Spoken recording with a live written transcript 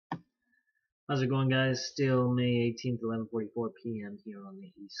How's it going, guys? Still May 18th, 11:44 p.m. here on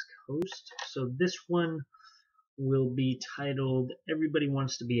the East Coast. So this one will be titled "Everybody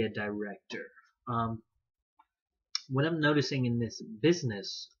Wants to Be a Director." Um, what I'm noticing in this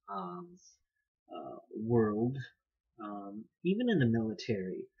business world, even in the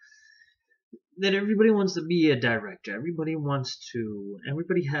military, that everybody wants to be a director. Everybody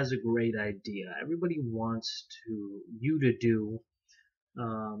has a great idea. Everybody wants you to do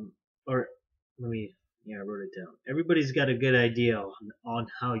or let me yeah, I wrote it down. Everybody's got a good idea on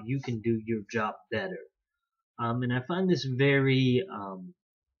how you can do your job better. And I find this very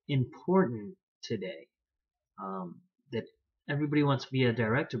important today. That everybody wants to be a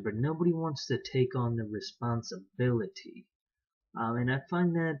director, but nobody wants to take on the responsibility. And I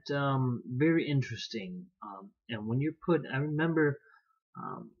find that very interesting. And when you're I remember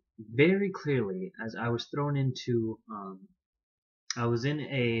very clearly as I was thrown into I was in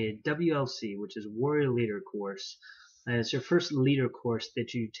a WLC, which is Warrior Leader course. And it's your first leader course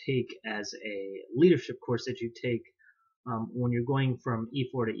that you take as a leadership course that you take when you're going from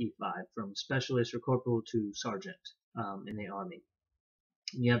E4 to E5, from specialist or corporal to sergeant in the Army.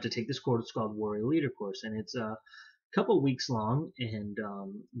 And you have to take this course. It's called Warrior Leader course, and it's a couple weeks long. And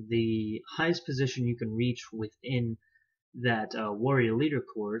the highest position you can reach within that Warrior Leader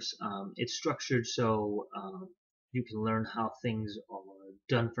course, it's structured so you can learn how things are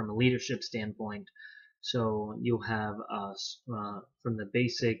done from a leadership standpoint. So you'll have from the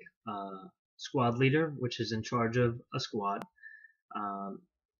basic squad leader, which is in charge of a squad. Um,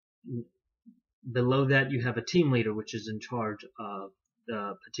 Below that, you have a team leader, which is in charge of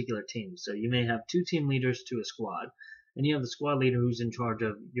the particular team. So you may have two team leaders to a squad, and you have the squad leader who's in charge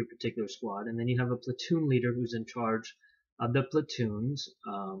of your particular squad, and then you have a platoon leader who's in charge of the platoons.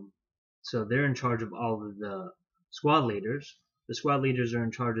 So they're in charge of all of the squad leaders. The squad leaders are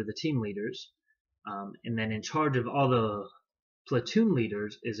in charge of the team leaders, and then in charge of all the platoon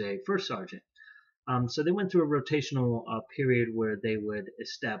leaders is a first sergeant. So they went through a rotational period where they would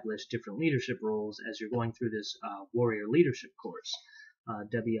establish different leadership roles as you're going through this warrior leadership course.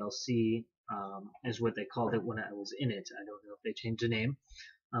 WLC is what they called it when I was in it. I don't know if they changed the name,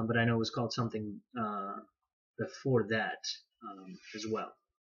 but I know it was called something before that as well.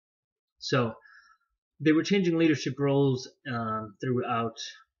 So they were changing leadership roles throughout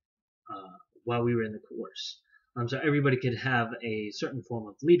while we were in the course. So everybody could have a certain form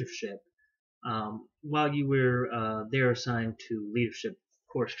of leadership while you were there assigned to leadership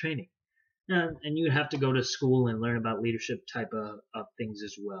course training. And you would have to go to school and learn about leadership type of things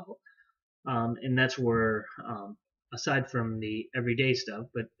as well. And that's where, aside from the everyday stuff,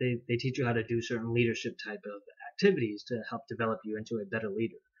 but they teach you how to do certain leadership type of activities to help develop you into a better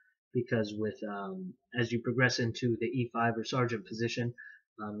leader. Because with as you progress into the E5 or sergeant position,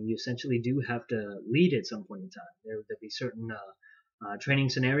 you essentially do have to lead at some point in time. There'll be certain training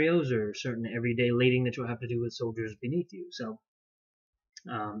scenarios or certain everyday leading that you'll have to do with soldiers beneath you. So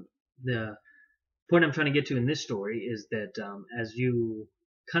the point I'm trying to get to in this story is that as you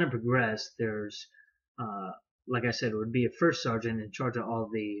kind of progress, there's, like I said, it would be a first sergeant in charge of all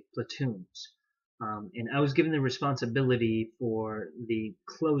the platoons. And I was given the responsibility for the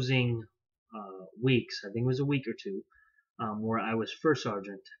closing weeks, I think it was a week or two, where I was first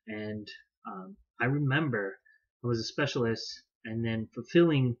sergeant. And I remember I was a specialist and then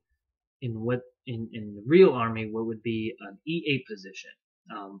fulfilling in the real Army what would be an E8 position.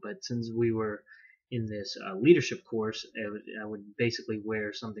 But since we were in this leadership course, I would basically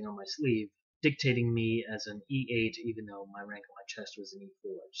wear something on my sleeve dictating me as an E8, even though my rank on my chest was an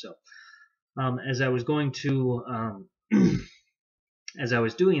E4. So as I was going to as I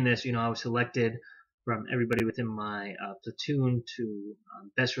was doing this, I was selected from everybody within my platoon to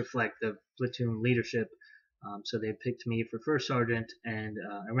best reflect the platoon leadership. So they picked me for first sergeant, and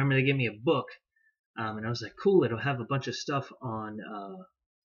I remember they gave me a book, and I was like, cool, it'll have a bunch of stuff on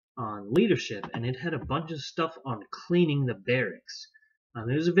leadership, and it had a bunch of stuff on cleaning the barracks.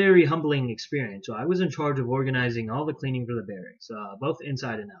 It was a very humbling experience. So I was in charge of organizing all the cleaning for the barracks, both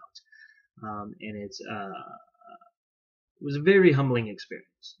inside and out, and it was a very humbling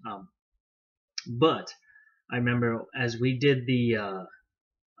experience. But I remember as we did the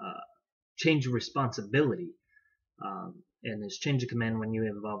change of responsibility, and there's change of command when you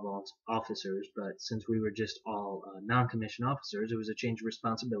involve all officers, but since we were just all non-commissioned officers, it was a change of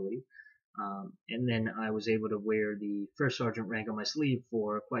responsibility. And then I was able to wear the first sergeant rank on my sleeve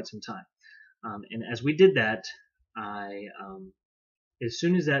for quite some time. And as we did that, as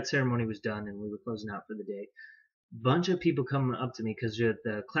soon as that ceremony was done and we were closing out for the day, bunch of people coming up to me because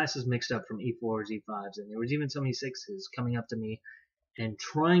the classes mixed up from E4s, E5s, and there was even some E6s coming up to me and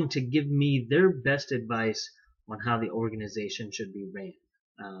trying to give me their best advice on how the organization should be ran.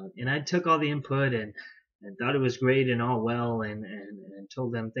 And I took all the input and thought it was great and all well, and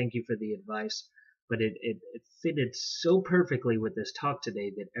told them thank you for the advice. But it fitted so perfectly with this talk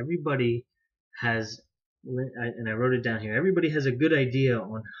today that everybody has, and I wrote it down here, everybody has a good idea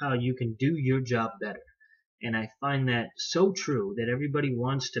on how you can do your job better. And I find that so true, that everybody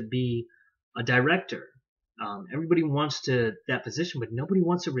wants to be a director. Everybody wants that position, but nobody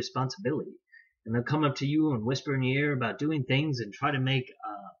wants a responsibility. And they'll come up to you and whisper in your ear about doing things and try to make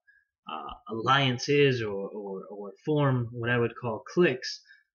alliances or form what I would call cliques,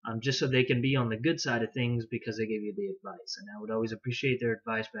 just so they can be on the good side of things because they gave you the advice. And I would always appreciate their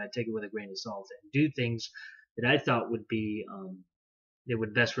advice, but I'd take it with a grain of salt and do things that I thought would be that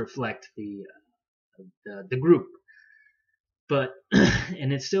would best reflect the group. But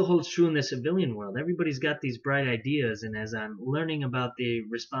and it still holds true in the civilian world. Everybody's got these bright ideas, and as I'm learning about the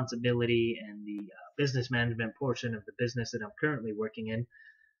responsibility and the business management portion of the business that I'm currently working in,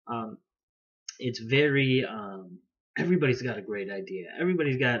 it's very everybody's got a great idea.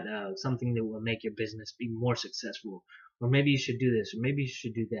 Everybody's got something that will make your business be more successful, or maybe you should do this, or maybe you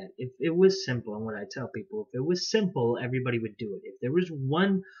should do that. If it was simple, and what I tell people, if it was simple, everybody would do it. If there was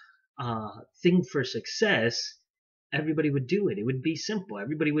one thing for success, everybody would do it. It would be simple.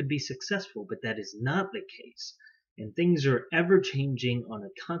 Everybody would be successful, but that is not the case. And things are ever changing on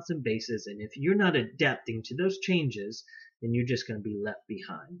a constant basis, and if you're not adapting to those changes, then you're just going to be left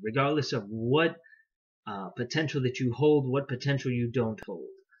behind, regardless of what potential that you hold, what potential you don't hold.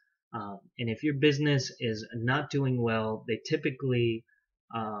 And if your business is not doing well, they typically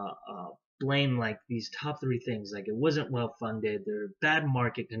blame like these top three things, like it wasn't well funded, there are bad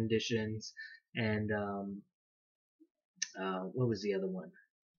market conditions, and what was the other one?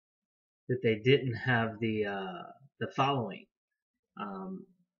 That they didn't have the following,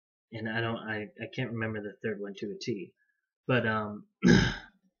 and I can't remember the third one to a T. But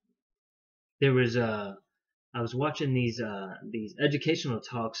there was I was watching these educational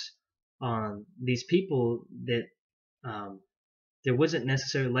talks on these people that there wasn't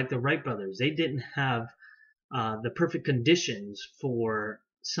necessarily, like the Wright brothers. They didn't have the perfect conditions for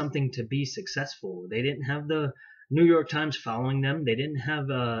something to be successful. They didn't have the New York Times following them. They didn't have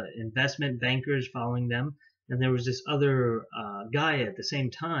investment bankers following them. And there was this other guy at the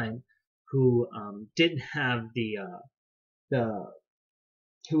same time who didn't have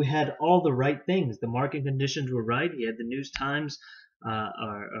who had all the right things. The market conditions were right. He had the News Times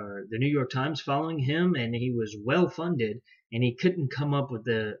or the New York Times following him, and he was well funded, and he couldn't come up with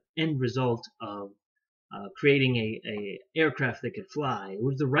the end result of creating a aircraft that could fly. It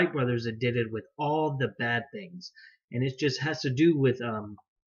was the Wright brothers that did it with all the bad things, and it just has to do with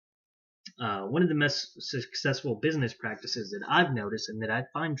one of the most successful business practices that I've noticed and that I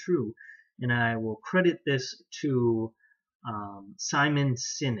find true, and I will credit this to Simon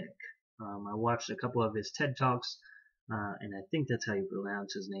Sinek. I watched a couple of his TED Talks, and I think that's how you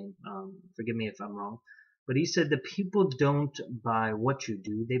pronounce his name. Forgive me if I'm wrong. But he said that people don't buy what you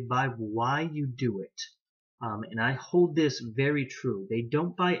do, they buy why you do it. And I hold this very true. They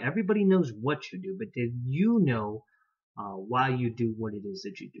don't buy, everybody knows what you do, but did you know why you do what it is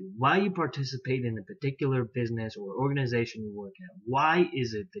that you do? Why you participate in a particular business or organization you work at? Why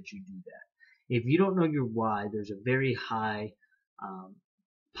is it that you do that? If you don't know your why, there's a very high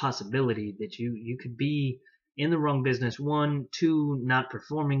possibility that you could be in the wrong business. One, two, not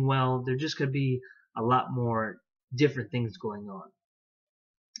performing well. There just could be a lot more different things going on.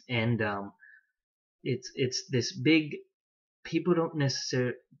 And it's this big, people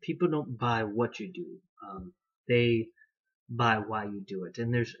don't buy what you do. They buy why you do it.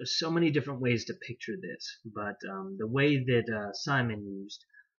 And there's so many different ways to picture this, but the way that Simon used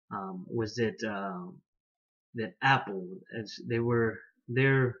was that Apple, as they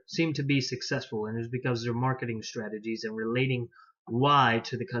seemed to be successful, and it was because of their marketing strategies and relating why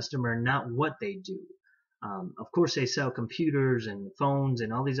to the customer, not what they do. Of course, they sell computers and phones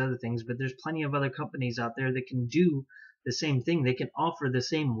and all these other things, but there's plenty of other companies out there that can do the same thing. They can offer the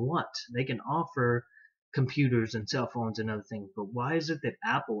same what. They can offer computers and cell phones and other things. But why is it that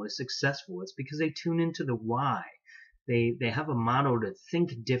Apple is successful? It's because they tune into the why. They have a motto to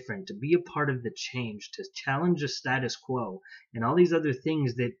think different, to be a part of the change, to challenge the status quo, and all these other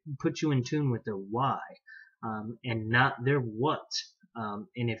things that put you in tune with their why, and not their what. And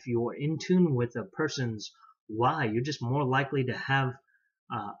if you're in tune with a person's why, you're just more likely to have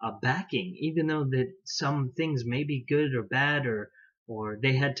a backing, even though that some things may be good or bad, or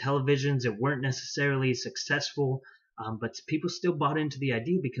they had televisions that weren't necessarily successful, but people still bought into the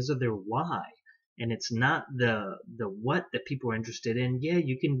idea because of their why. and it's not the what that people are interested in. Yeah,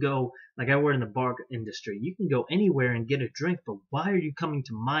 you can go, like I work in the bar industry, you can go anywhere and get a drink, but why are you coming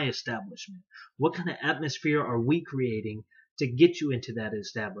to my establishment? What kind of atmosphere are we creating to get you into that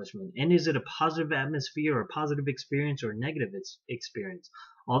establishment? And is it a positive atmosphere or a positive experience or a negative experience?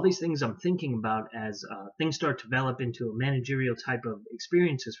 All these things I'm thinking about as things start to develop into a managerial type of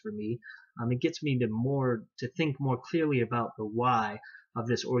experiences for me. It gets me to think more clearly about the why of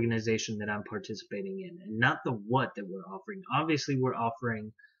this organization that I'm participating in, and not the what that we're offering. Obviously, we're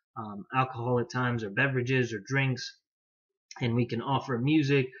offering alcohol at times, or beverages, or drinks, and we can offer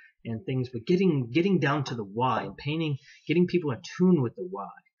music and things, but getting down to the why and getting people in tune with the why,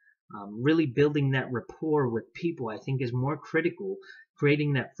 really building that rapport with people, I think is more critical.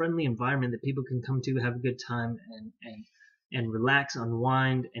 Creating that friendly environment that people can come to, have a good time, and relax,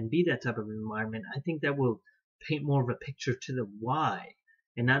 unwind, and be that type of environment. I think that will paint more of a picture to the why,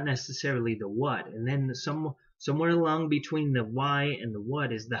 and not necessarily the what. And then somewhere along between the why and the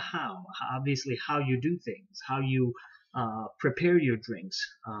what is the how. Obviously, how you do things, how you prepare your drinks,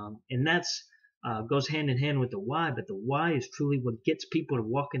 and that's goes hand in hand with the why. But the why is truly what gets people to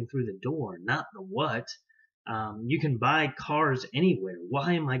walk in through the door, not the what. You can buy cars anywhere.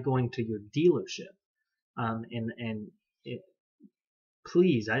 Why am I going to your dealership? And it,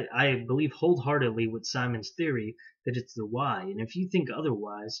 please, I believe wholeheartedly with Simon's theory that it's the why. And if you think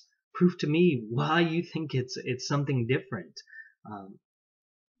otherwise, prove to me why you think it's something different.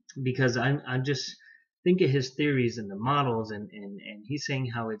 Because I just think of his theories and the models, and he's saying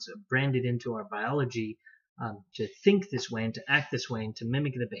how it's branded into our biology, to think this way and to act this way and to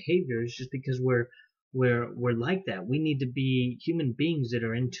mimic the behaviors, just because we're like that. We need to be human beings that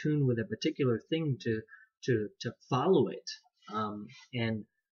are in tune with a particular thing to follow it. And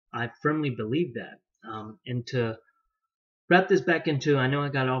I firmly believe that. And to wrap this back into, I know I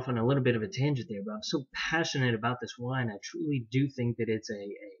got off on a little bit of a tangent there, but I'm so passionate about this wine. I truly do think that it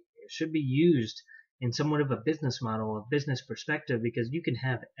should be used in somewhat of a business model, a business perspective, because you can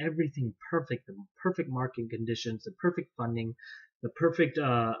have everything perfect, the perfect market conditions, the perfect funding, the perfect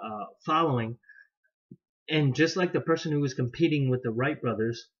following, and just like the person who was competing with the Wright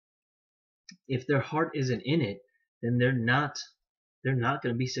brothers, if their heart isn't in it, then they're not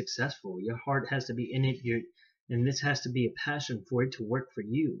going to be successful. Your heart has to be in it. And this has to be a passion for it to work for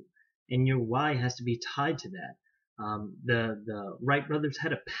you, and your why has to be tied to that. The Wright brothers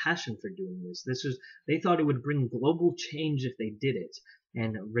had a passion for doing this. They thought it would bring global change if they did it,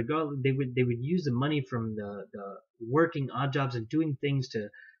 and regardless, they would use the money from the working odd jobs and doing things to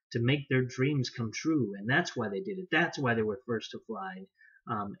make their dreams come true, and that's why they did it. That's why they were first to fly,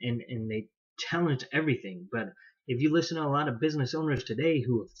 and they challenged everything. But if you listen to a lot of business owners today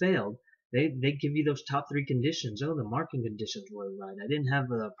who have failed, they give you those top three conditions. Oh, the marketing conditions were right. I didn't have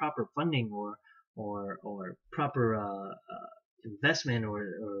the proper funding or proper investment, or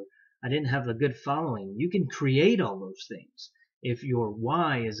I didn't have a good following. You can create all those things if your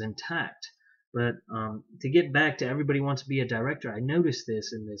why is intact. But to get back to everybody wants to be a director, I noticed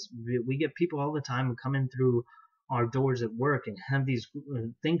this in this. We get people all the time who come in through our doors at work and have these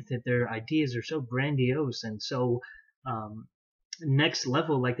think that their ideas are so grandiose and so next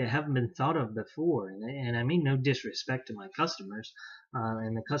level, like they haven't been thought of before. And I mean no disrespect to my customers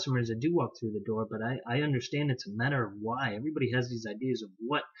and the customers that do walk through the door, but I understand it's a matter of why. Everybody has these ideas of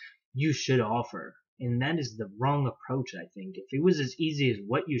what you should offer, and that is the wrong approach. I think if it was as easy as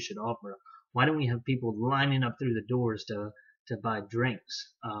what you should offer, why don't we have people lining up through the doors to buy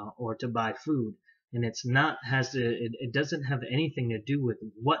drinks or to buy food? And it doesn't have anything to do with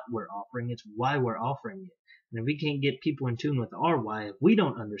what we're offering. It's why we're offering it. And if we can't get people in tune with our why, if we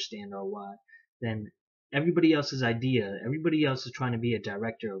don't understand our why, then everybody else's idea, everybody else is trying to be a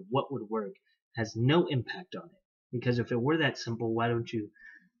director of what would work, has no impact on it. Because if it were that simple, why don't you,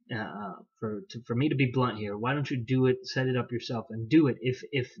 for me to be blunt here, why don't you do it, set it up yourself, and do it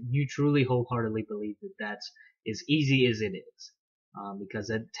if you truly wholeheartedly believe that that's as easy as it is, because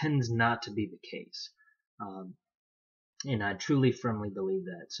that tends not to be the case. And I truly firmly believe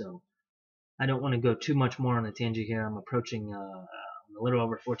that. So I don't want to go too much more on a tangent here. I'm approaching a little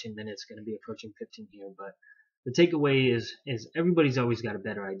over 14 minutes, going to be approaching 15 here. But the takeaway is everybody's always got a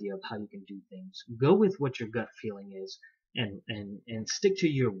better idea of how you can do things. Go with what your gut feeling is, and stick to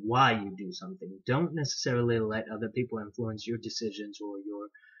your why you do something. Don't necessarily let other people influence your decisions or your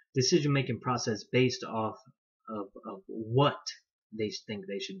decision making process based off of what they think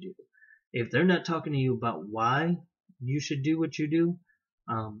they should do. If they're not talking to you about why you should do what you do,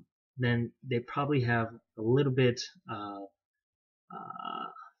 then they probably have a little bit, I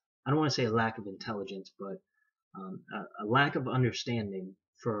don't want to say a lack of intelligence, but a lack of understanding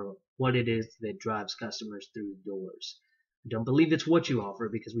for what it is that drives customers through the doors. I don't believe it's what you offer,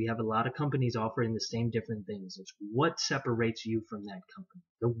 because we have a lot of companies offering the same different things. It's what separates you from that company,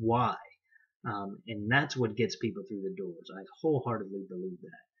 the why. And that's what gets people through the doors. I wholeheartedly believe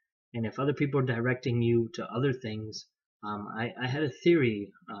that. And if other people are directing you to other things, I had a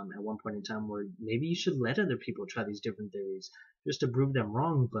theory at one point in time where maybe you should let other people try these different theories just to prove them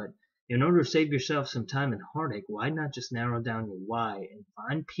wrong. But in order to save yourself some time and heartache, why not just narrow down your why and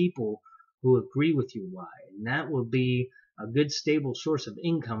find people who agree with you why? And that will be a good stable source of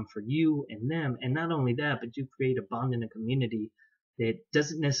income for you and them. And not only that, but you create a bond in a community that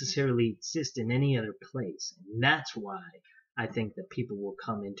doesn't necessarily exist in any other place. And that's why I think that people will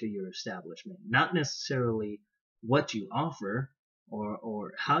come into your establishment. Not necessarily what you offer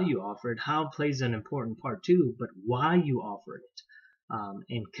or how you offer it. How plays an important part too, but why you offer it.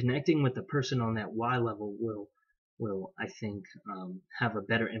 And connecting with the person on that why level will I think, have a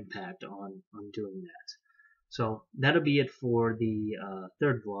better impact on doing that. So that'll be it for the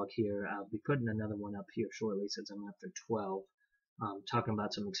third vlog here. I'll be putting another one up here shortly, since I'm after 12, talking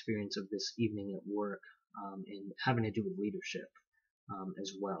about some experience of this evening at work, and having to do with leadership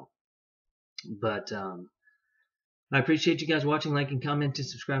as well. But I appreciate you guys watching, liking, commenting,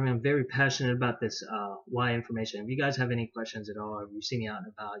 subscribing. I'm very passionate about this why information. If you guys have any questions at all, or you see me out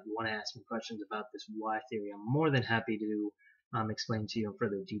and about, you want to ask me questions about this why theory, I'm more than happy to explain to you in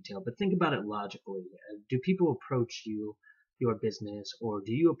further detail. But think about it logically. Do people approach you, your business, or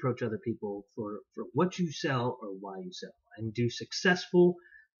do you approach other people for what you sell or why you sell? And do successful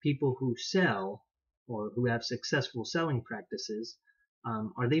people who sell or who have successful selling practices,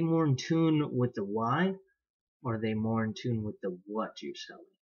 are they more in tune with the why, or are they more in tune with the what you're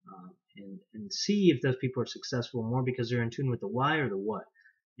selling? And see if those people are successful more because they're in tune with the why or the what.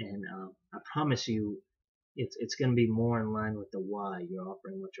 And I promise you, it's going to be more in line with the why you're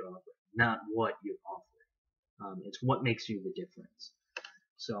offering what you're offering, not what you're offering. It's what makes you the difference.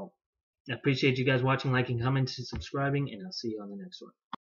 So I appreciate you guys watching, liking, commenting, subscribing, and I'll see you on the next one.